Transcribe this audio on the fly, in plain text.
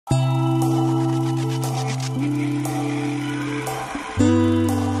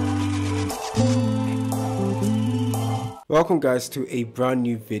Welcome guys to a brand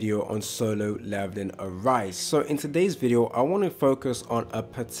new video on solo leveling Arise. So in today's video I want to focus on a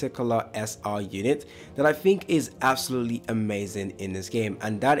particular SR unit that I think is absolutely amazing in this game,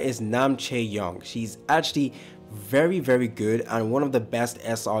 and that is Nam Chae-young. She's actually very good and one of the best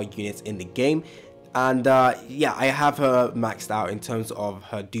SR units in the game. And yeah, I have her maxed out in terms of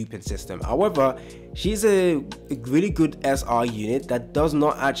her duping system. However, she's a really good SR unit that does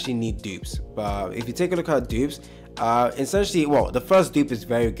not actually need dupes. But if you take a look at her dupes, essentially, well, the first dupe is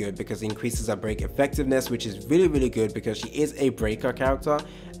very good because it increases her break effectiveness, which is really good because she is a breaker character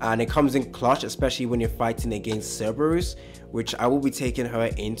and it comes in clutch, especially when you're fighting against Cerberus, which I will be taking her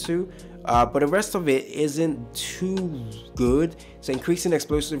into. But the rest of it isn't too good. So increasing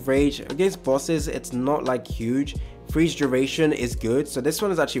explosive rage against bosses, it's not like huge. Freeze duration is good, so this one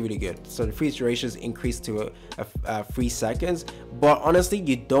is actually really good. So the freeze duration is increased to 3 seconds, but honestly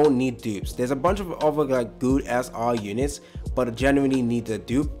you don't need dupes. There's a bunch of other like good SR units but genuinely need a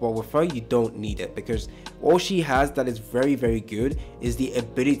dupe, but with her you don't need it because all she has that is very good is the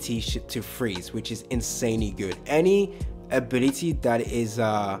ability to freeze, which is insanely good. Any ability that is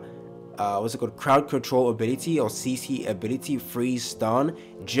what's it called, crowd control ability or CC ability, freeze, stun,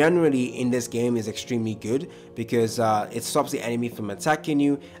 generally in this game is extremely good because it stops the enemy from attacking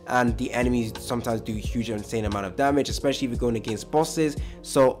you, and the enemies sometimes do huge insane amount of damage, especially if you're going against bosses.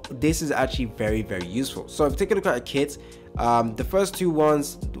 So this is actually very useful. So if you take a look at her kit, the first two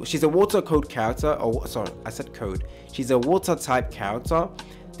ones, she's a water code character, or sorry, I said code, she's a water type character.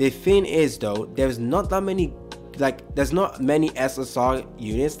 The thing is though, there's not that many, like there's not many SSR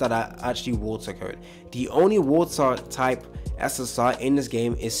units that are actually water code. The only water type SSR in this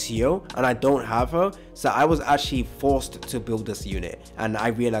game is Seo, and I don't have her, so I was actually forced to build this unit and I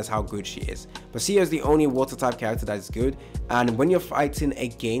realized how good she is. But Seo is the only water type character that is good, and when you're fighting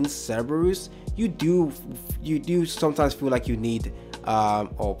against Cerberus, you do sometimes feel like you need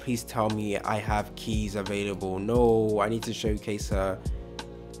oh, please tell me I have keys available. No, I need to showcase her.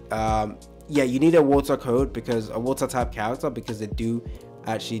 Yeah, you need a water code, because a water type character, because they do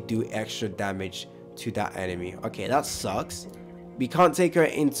actually do extra damage to that enemy. Okay, that sucks. We can't take her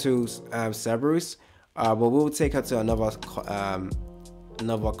into Cerberus, but we'll take her to another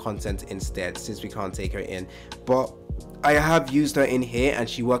content instead, since we can't take her in. But I have used her in here and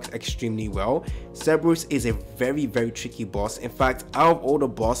she works extremely well. Cerberus is a very tricky boss. In fact, out of all the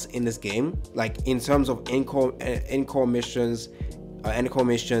boss in this game, like in terms of in-core missions,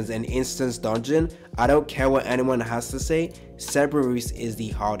 and instance dungeon, I don't care what anyone has to say, Cerberus is the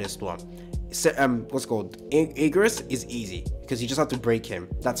hardest one. What's called Igris is easy because you just have to break him,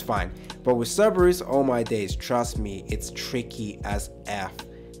 that's fine. But with Cerberus, oh my days, trust me, it's tricky as F,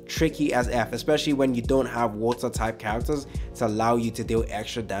 especially when you don't have water type characters to allow you to deal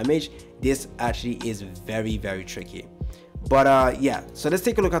extra damage. This actually is very tricky. But yeah, so let's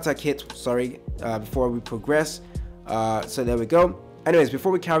take a look at our kit, before we progress. So there we go. Anyways,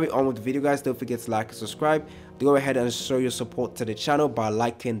 before we carry on with the video, guys, don't forget to like and subscribe. Go ahead and show your support to the channel by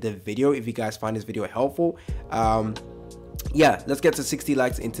liking the video if you guys find this video helpful. Yeah, let's get to 60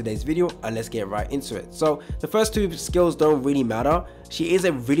 likes in today's video and let's get right into it. So the first two skills don't really matter. She is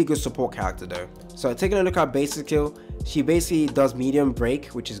a really good support character though. So taking a look at basic skill, she basically does medium break,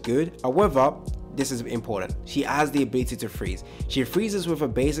 which is good. However, this is important, she has the ability to freeze. She freezes with a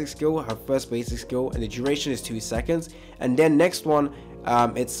basic skill, her first basic skill, and the duration is 2 seconds. And then next one,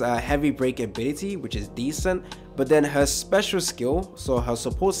 it's a heavy break ability, which is decent. But then her special skill, so her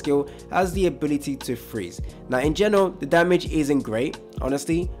support skill, has the ability to freeze. Now in general, the damage isn't great,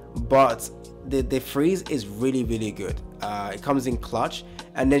 honestly, but the freeze is really good. It comes in clutch.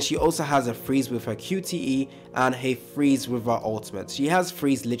 And then she also has a freeze with her QTE and a freeze with her ultimate. She has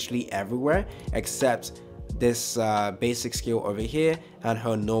freeze literally everywhere except this basic skill over here and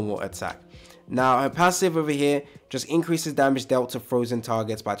her normal attack. Now her passive over here just increases damage dealt to frozen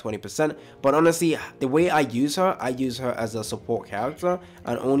targets by 20%. But honestly, the way I use her as a support character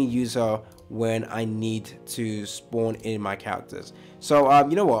and only use her when I need to spawn in my characters. So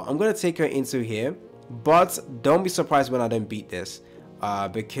you know what, I'm gonna take her into here, but don't be surprised when I don't beat this.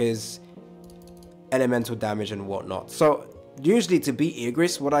 Because elemental damage and whatnot. So usually to beat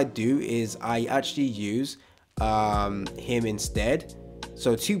Igris, what I do is I actually use him instead.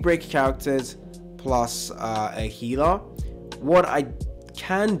 So 2 break characters plus a healer. What I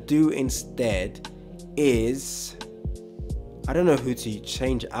can do instead is, I don't know who to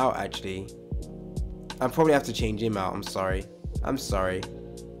change out actually. I probably have to change him out. I'm sorry,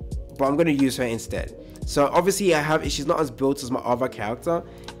 but I'm gonna use her instead. So obviously she's not as built as my other character.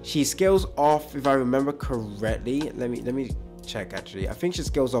 She scales off, if I remember correctly, let me check actually. I think she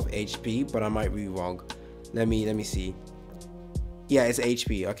scales off HP, but I might be wrong. Let me see. Yeah, it's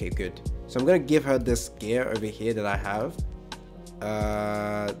HP. Okay, good. So I'm gonna give her this gear over here that I have.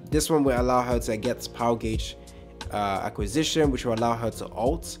 This one will allow her to get power gauge acquisition, which will allow her to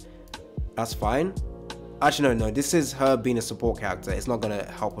ult. That's fine. Actually, no, this is her being a support character. It's not gonna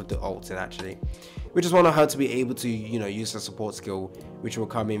help with the ulting actually. We just want her to be able to, you know, use her support skill, which will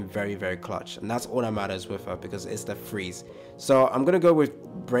come in very, very clutch, and that's all that matters with her because it's the freeze. So I'm gonna go with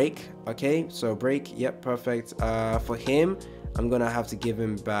break. Okay, so break. Yep, perfect. For him, I'm gonna have to give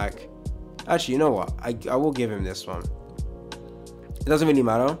him back. Actually, you know what? I will give him this one. It doesn't really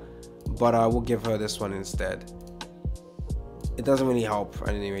matter, but I will give her this one instead. It doesn't really help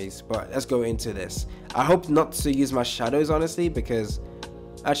anyways, but let's go into this. I hope not to use my shadows honestly, because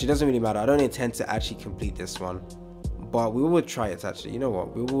actually it doesn't really matter. I don't intend to actually complete this one, but we will try it actually. You know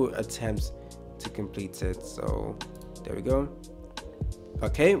what? We will attempt to complete it. So there we go.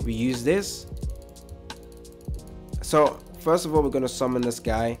 Okay, we use this. So first of all, we're going to summon this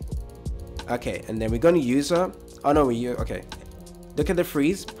guy. Okay, and then we're going to use her. Oh no, okay. Look at the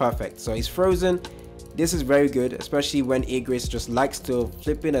freeze. Perfect. So he's frozen. This is very good, especially when Igris just likes to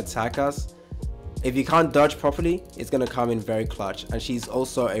flip in attack us. If you can't dodge properly, it's going to come in very clutch. And she's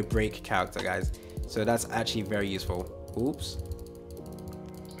also a break character, guys. So that's actually very useful. Oops.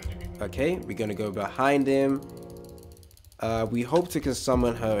 Okay, we're going to go behind him. We hope to can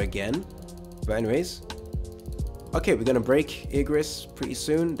summon her again. But anyways. Okay, we're going to break Igris pretty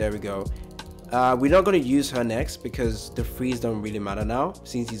soon. There we go. We're not going to use her next because the freeze don't really matter now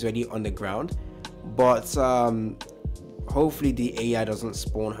since he's already on the ground. But hopefully the AI doesn't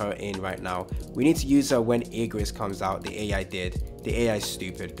spawn her in right now. We need to use her when Igris comes out. The AI did. The AI is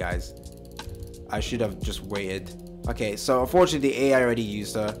stupid, guys. I should have just waited. Okay, so unfortunately the AI already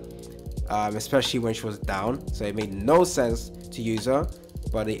used her, especially when she was down. So it made no sense to use her,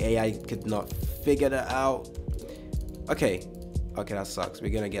 but the AI could not figure that out. Okay, that sucks. We're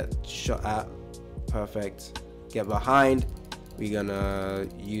gonna get shot at. Perfect. Get behind. We're gonna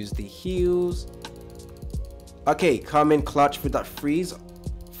use the heals. Okay, come in clutch with that freeze.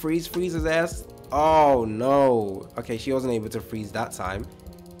 Freeze his ass. Oh no. Okay, she wasn't able to freeze that time.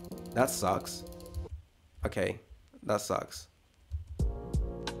 That sucks. Okay, that sucks.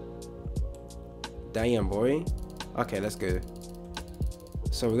 Damn, boy. Okay, let's go.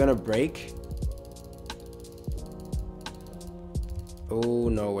 So we're gonna break. Oh,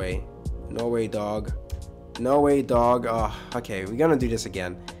 no way. No way, dog. No way, dog. Oh, okay, we're gonna do this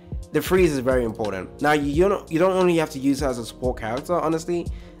again. The freeze is very important. Now, you don't only have to use her as a support character, honestly.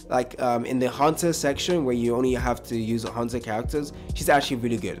 Like, in the hunter section, where you only have to use hunter characters, she's actually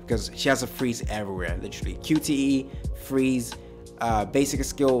really good because she has a freeze everywhere, literally. QTE, freeze, basic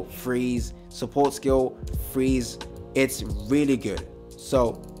skill, freeze, support skill, freeze. It's really good.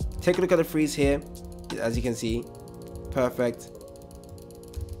 So, take a look at the freeze here. As you can see, perfect.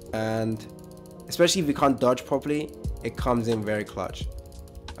 And especially if you can't dodge properly, it comes in very clutch.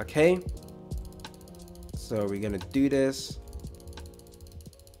 Okay, so we're gonna do this.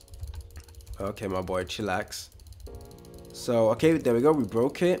 Okay, my boy, chillax. So okay, there we go, we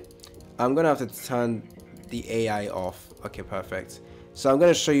broke it. I'm gonna have to turn the AI off. Okay, perfect. So I'm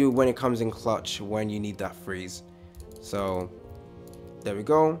gonna show you when it comes in clutch, when you need that freeze. So there we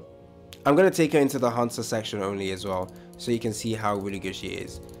go. I'm gonna take her into the hunter section only as well, so you can see how really good she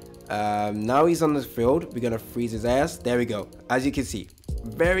is. Now he's on the field. We're gonna freeze his ass. There we go. As you can see,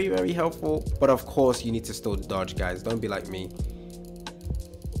 very, very helpful. But of course, you need to still dodge, guys. Don't be like me.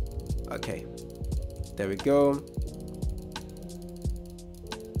 Okay, there we go.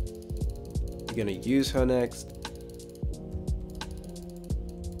 We're gonna use her next.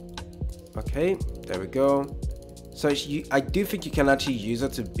 Okay, there we go. So I do think you can actually use her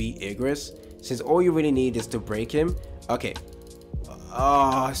to beat Igris, since all you really need is to break him. Okay.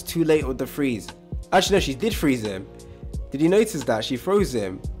 Oh, it's too late with the freeze. Actually, no, she did freeze him. Did you notice that? She froze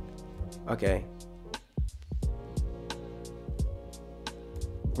him. Okay.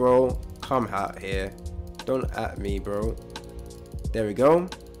 Bro, come out here. Don't at me, bro. There we go.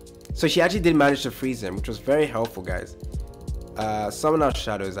 So she actually did manage to freeze him, which was very helpful, guys. Summon our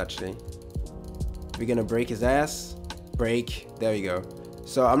shadows, actually. We're gonna break his ass. Break. There we go.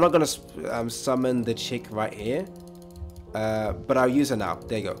 So I'm not gonna summon the chick right here. But I'll use her now.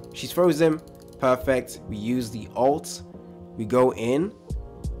 There you go. She's frozen. Perfect. We use the ult. We go in.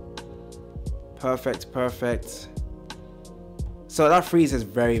 Perfect, perfect. So that freeze is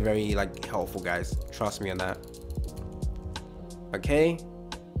very, very like helpful, guys. Trust me on that. Okay.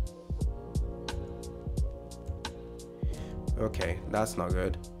 Okay, that's not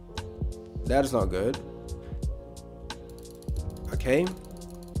good. That is not good. Okay.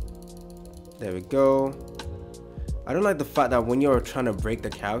 There we go. I don't like the fact that when you're trying to break the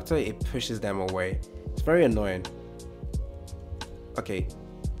character, it pushes them away. It's very annoying. Okay.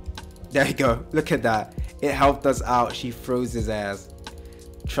 There you go. Look at that. It helped us out. She froze his ass.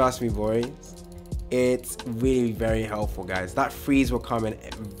 Trust me, boys. It's really very helpful, guys. That freeze will come in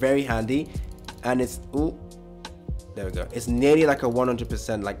very handy. And it's... Ooh. There we go. It's nearly like a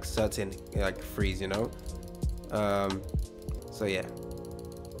 100% like certain like freeze, you know? So yeah.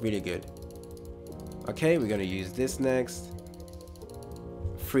 Really good. Okay, we're gonna use this next.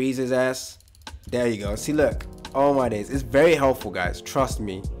 Freeze his ass. There you go. See, look. Oh my days. It's very helpful, guys. Trust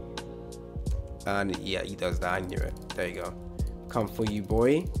me. And yeah, he does that. I knew it. There you go. Come for you,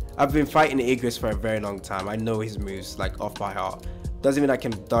 boy. I've been fighting Igris for a very long time. I know his moves like off by heart. Doesn't mean I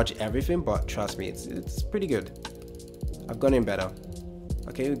can dodge everything, but trust me, it's pretty good. I've gone in better.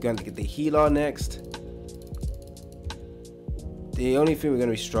 Okay, we're going to get the healer next. The only thing we're going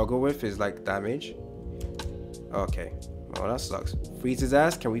to struggle with is like damage. Okay. Oh, that sucks. Freeze his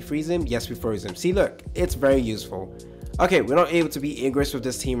ass. Can we freeze him? Yes, we froze him. See, look, it's very useful. Okay, we're not able to beat Igris with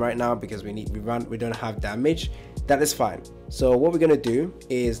this team right now because we don't have damage. That is fine. So what we're gonna do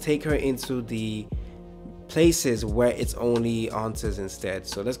is take her into the places where it's only hunters instead.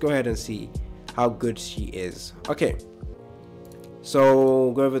 So let's go ahead and see how good she is. Okay.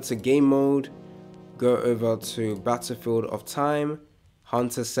 So go over to game mode. Go over to Battlefield of Time,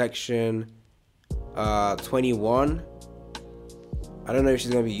 Hunter section, 21. I don't know if she's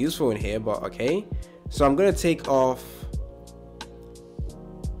gonna be useful in here, but okay. So I'm gonna take off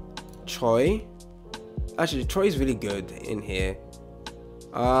Choi. Actually, Choi is really good in here.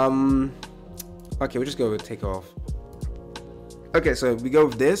 Okay, we'll just go with take off. Okay, so we go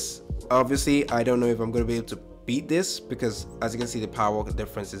with this. Obviously, I don't know if I'm gonna be able to beat this because, as you can see, the power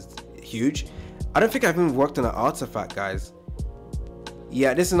difference is huge. I don't think I've even worked on an artifact, guys.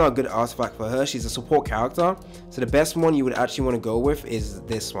 Yeah, this is not a good artifact for her. She's a support character. So the best one you would actually want to go with is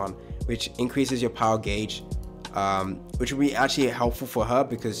this one, which increases your power gauge, which will be actually helpful for her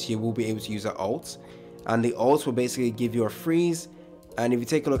because she will be able to use her ult. And the ult will basically give you a freeze. And if you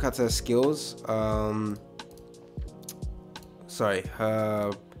take a look at her skills, sorry,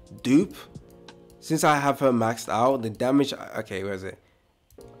 her dupe. Since I have her maxed out, the damage, okay, where is it?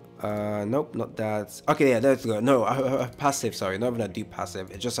 Nope, not that. Okay, yeah, let's go. No, her passive, sorry, not even a dupe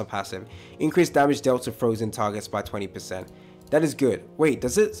passive, it's just a passive. Increased damage dealt to frozen targets by 20%. That is good. Wait,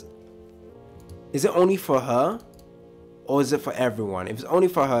 is it only for her? Or is it for everyone? If it's only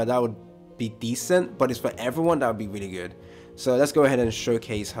for her, that would be decent, but it's for everyone, that would be really good. So let's go ahead and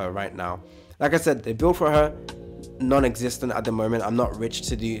showcase her right now. Like I said, the build for her, non-existent at the moment. I'm not rich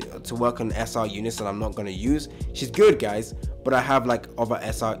to work on SR units that I'm not going to use. She's good, guys, but I have like other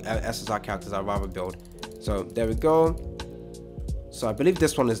SSR characters I'd rather build. So there we go. So I believe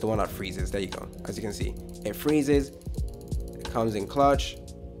this one is the one that freezes. There you go. As you can see, it freezes. It comes in clutch.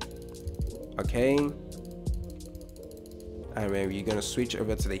 Okay. And then we're going to switch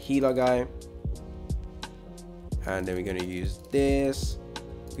over to the healer guy. And then we're going to use this.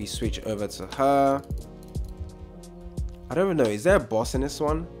 We switch over to her. I don't even know. Is there a boss in this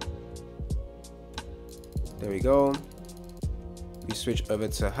one? There we go. We switch over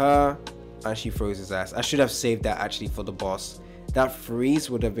to her. And she throws his ass. I should have saved that actually for the boss. That freeze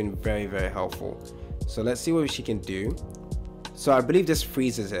would have been very, very helpful. So let's see what she can do. So I believe this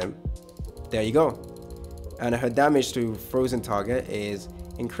freezes him. There you go. And her damage to frozen target is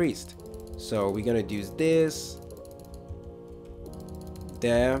increased. So we're going to use this.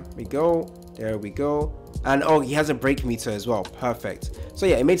 There we go. There we go. And oh, he has a break meter as well. Perfect. So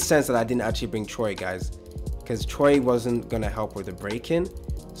yeah, it made sense that I didn't actually bring Troy, guys, because Troy wasn't gonna help with the break-in.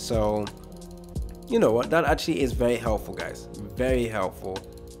 So you know what, that actually is very helpful, guys, very helpful.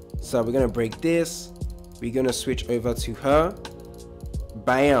 So we're gonna break this. We're gonna switch over to her.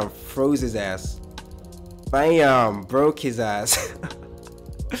 Bam, froze his ass. Bam, broke his ass.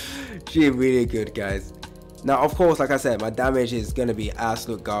 She's really good, guys. Now, of course, like I said, my damage is going to be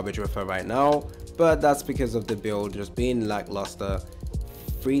absolute garbage with her right now. But that's because of the build just being lackluster.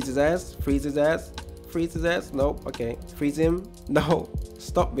 Freeze his ass. Freeze his ass. Freeze his ass. Nope. Okay. Freeze him. No.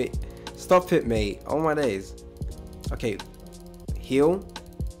 Stop it. Stop it, mate. Oh my days. Okay. Heal.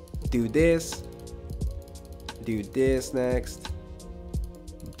 Do this. Do this next.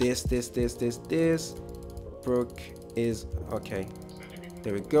 This. Brooke is... Okay.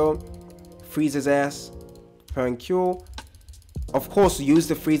 There we go. Freeze his ass. Cure. Of course, use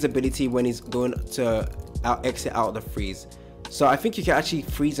the freeze ability when he's going to exit out of the freeze. So I think you can actually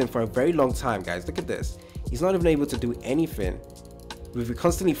freeze him for a very long time, guys. Look at this. He's not even able to do anything. If we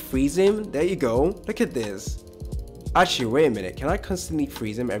constantly freeze him, there you go. Look at this. Actually, wait a minute. Can I constantly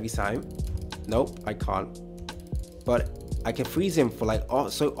freeze him every time? Nope, I can't. but I can freeze him for like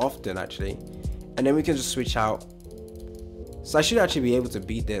so often actually, and then we can just switch out. So I should actually be able to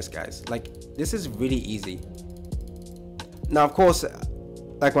beat this, guys. Like, this is really easy. Now of course,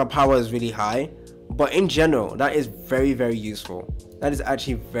 like, my power is really high, but in general that is very, very useful. That is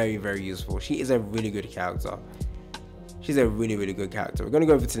actually very, very useful. She is a really good character. She's a really, really good character. We're gonna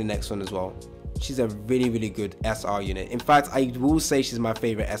go over to the next one as well. She's a really, really good SR unit. In fact, I will say she's my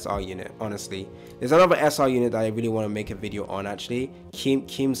favorite SR unit, honestly. There's another SR unit that I really want to make a video on actually.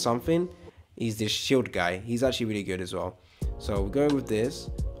 Kim something. He's this shield guy. He's actually really good as well. So we're going with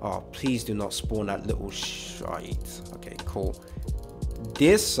this. Oh, please do not spawn that little shite. Okay, cool.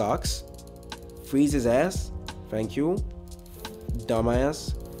 This sucks. Freeze his ass. Thank you.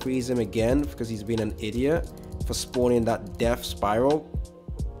 Dumbass. Freeze him again because he's been an idiot for spawning that death spiral.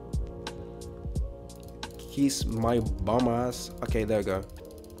 Kiss my bum ass. Okay, there we go.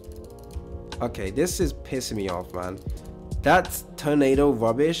 Okay, this is pissing me off, man. That tornado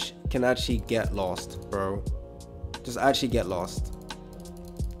rubbish can actually get lost, bro. Just actually get lost.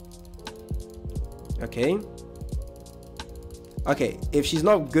 Okay. Okay, if she's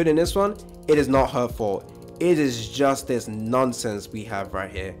not good in this one, it is not her fault. It is just this nonsense we have right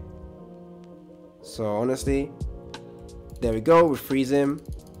here. So honestly, there we go. We freeze him.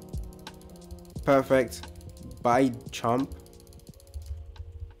 Perfect. Bye, chump.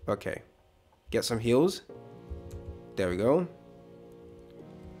 Okay. Get some heals. There we go.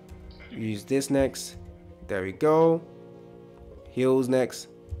 Use this next. There we go. Heals next.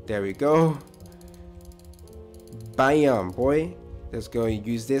 There we go. Bam, boy. Let's go and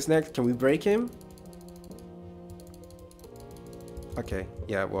use this next. Can we break him? Okay.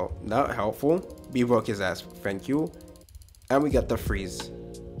 Yeah, well, not helpful. We broke his ass. Thank you. And we got the freeze.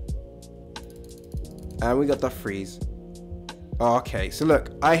 And we got the freeze. Okay, so look,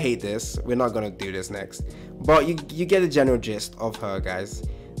 I hate this. We're not gonna do this next, but you get the general gist of her, guys.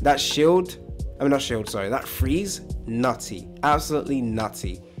 That shield, I mean not shield, sorry, that freeze, nutty, absolutely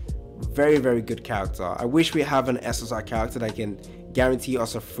nutty. Very, very good character. I wish we have an SSR character that can guarantee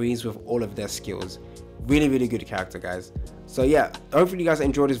us a freeze with all of their skills. Really, really good character, guys. So yeah, hopefully you guys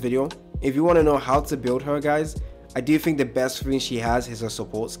enjoyed this video. If you want to know how to build her, guys, I do think the best thing she has is her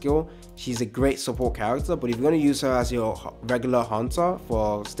support skill. She's a great support character, but if you're going to use her as your regular hunter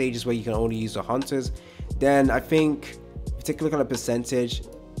for stages where you can only use the hunters, then I think if you take a look at the percentage,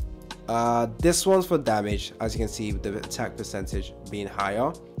 this one's for damage, as you can see, with the attack percentage being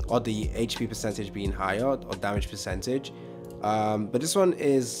higher, or the HP percentage being higher, or damage percentage. But this one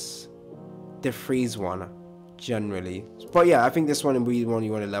is the freeze one, generally. But yeah, I think this one is the one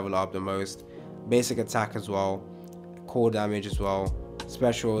you want to level up the most. Basic attack as well, core damage as well,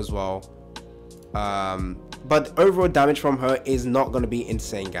 special as well. But overall damage from her is not going to be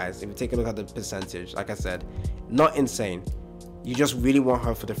insane, guys. If you take a look at the percentage, like I said, not insane. You just really want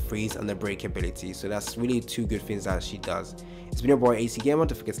her for the freeze and the break ability. So that's really two good things that she does. It's been your boy AC Gamer.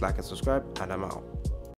 Don't forget to like and subscribe, and I'm out.